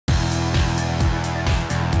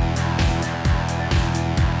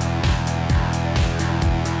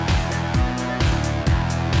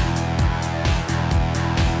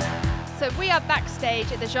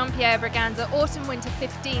backstage at the Jean-Pierre Braganza Autumn-Winter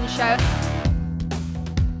 15 show.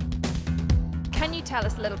 Can you tell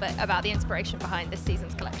us a little bit about the inspiration behind this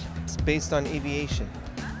season's collection? It's based on aviation,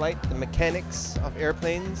 flight, the mechanics of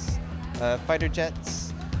airplanes, fighter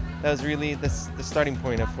jets. That was really the starting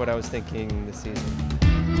point of what I was thinking this season.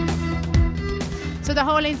 So the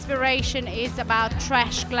whole inspiration is about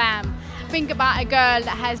trash glam. Think about a girl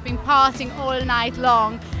that has been partying all night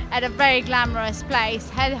long at a very glamorous place,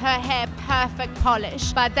 had her hair perfect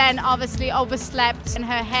polish, but then obviously overslept and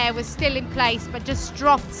her hair was still in place but just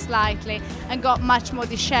dropped slightly and got much more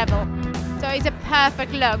disheveled. So it's a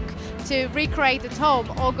perfect look to recreate at home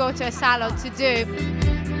or go to a salon to do.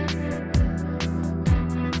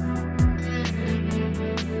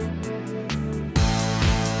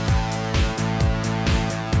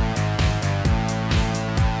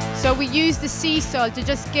 So we use the sea salt to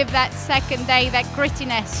just give that second day that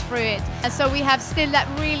grittiness through it. And so we have still that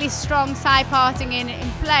really strong side parting in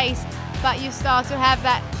place, but you start to have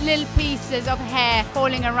that little pieces of hair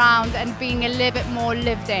falling around and being a little bit more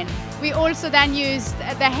lived in. We also then used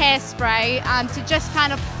the hairspray to just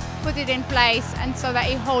kind of put it in place and so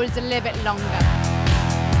that it holds a little bit longer.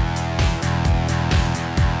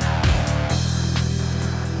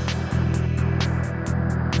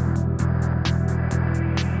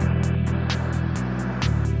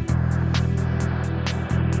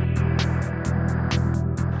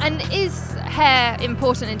 And is hair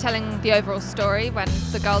important in telling the overall story when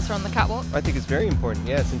the girls are on the catwalk? I think it's very important.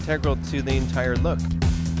 Yeah, it's integral to the entire look.